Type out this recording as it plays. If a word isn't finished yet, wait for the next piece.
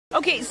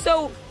Okay,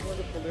 so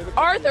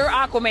Arthur,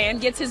 Aquaman,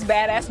 gets his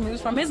badass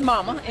moves from his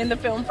mama in the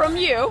film from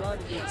you.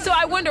 So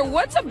I wonder,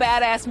 what's a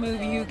badass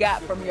move you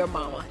got from your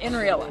mama in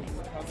real life?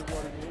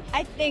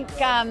 I think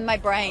my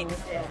brain.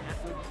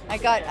 I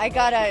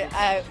got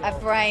a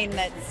brain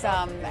that's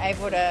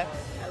able to.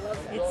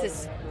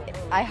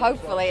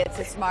 Hopefully it's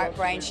a smart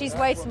brain. She's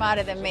way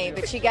smarter than me,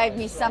 but she gave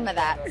me some of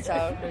that.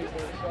 So,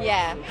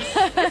 yeah.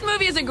 This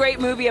movie is a great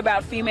movie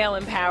about female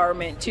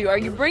empowerment too. Are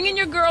you bringing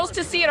your girls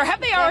to see it, or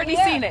have they already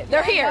seen it?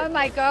 They're here. No,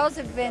 my girls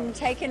have been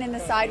taken in the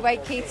sideway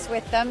Keiths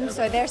with them,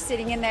 so they're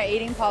sitting in there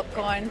eating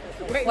popcorn,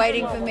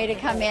 waiting for me to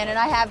come in. And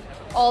I have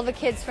all the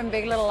kids from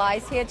Big Little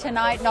Lies here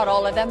tonight. Not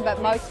all of them,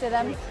 but most of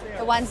them,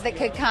 the ones that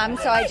could come.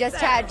 So I just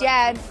had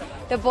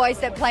the boys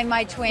that play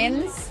my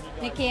twins.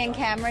 Nikki and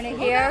Cameron are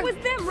here. Oh, that was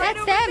them, right?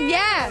 That's them,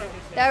 yeah.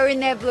 They were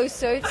in their blue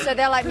suits, so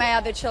they're like my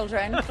other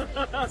children.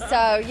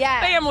 So,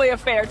 yeah. Family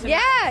affair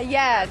tonight.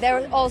 Yeah.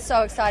 They're all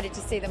so excited to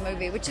see the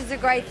movie, which is a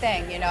great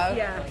thing, you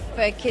know,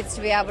 for kids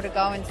to be able to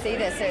go and see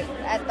this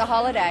at the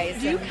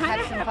holidays and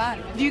have some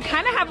fun. Do you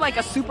kind of have like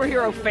a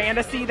superhero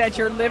fantasy that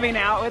you're living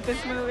out with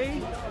this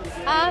movie?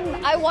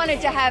 I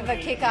wanted to have a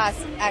kick-ass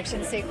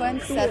action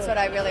sequence. That's what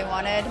I really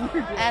wanted.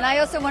 And I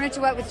also wanted to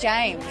work with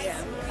James.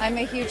 I'm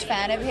a huge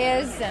fan of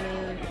his,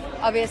 and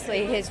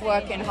obviously his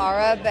work in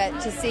horror, but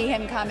to see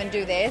him come and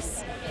do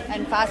this,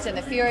 and Fast and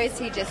the Furious,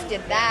 he just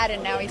did that,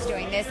 and now he's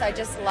doing this. I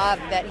just love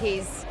that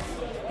he's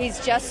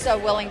just so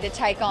willing to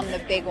take on the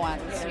big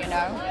ones, you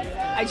know?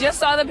 I just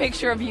saw the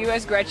picture of you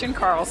as Gretchen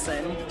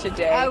Carlson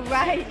today. Oh,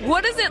 right.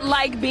 What is it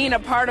like being a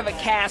part of a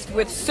cast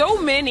with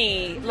so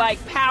many,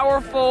 like,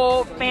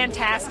 powerful,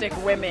 fantastic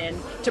women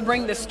to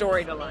bring this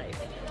story to life?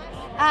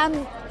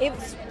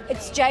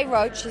 It's Jay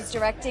Roach who's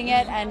directing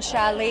it, and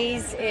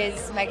Charlize is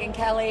Megyn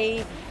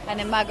Kelly, and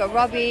then Margot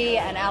Robbie,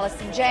 and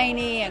Allison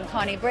Janney, and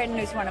Connie Britton,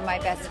 who's one of my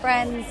best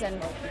friends.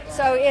 And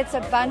so it's a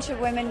bunch of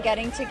women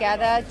getting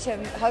together to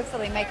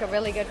hopefully make a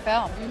really good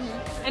film.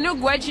 I know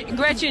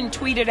Gretchen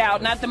tweeted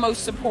out, not the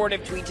most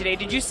supportive tweet today.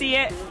 Did you see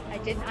it? I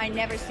didn't. I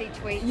never see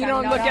tweets. You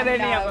don't look at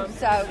any of them.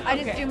 So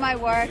I just do my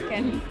work.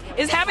 And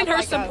is having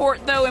her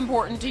support, though,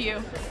 important to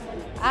you?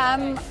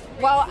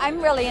 Well,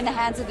 I'm really in the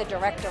hands of the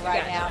director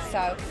right now,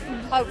 so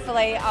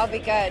hopefully I'll be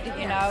good,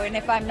 you know, and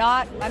if I'm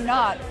not, I'm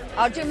not.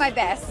 I'll do my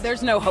best.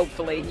 There's no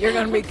hopefully. You're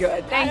going to be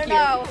good. Thank you.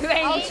 I don't know.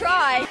 I'll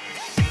try.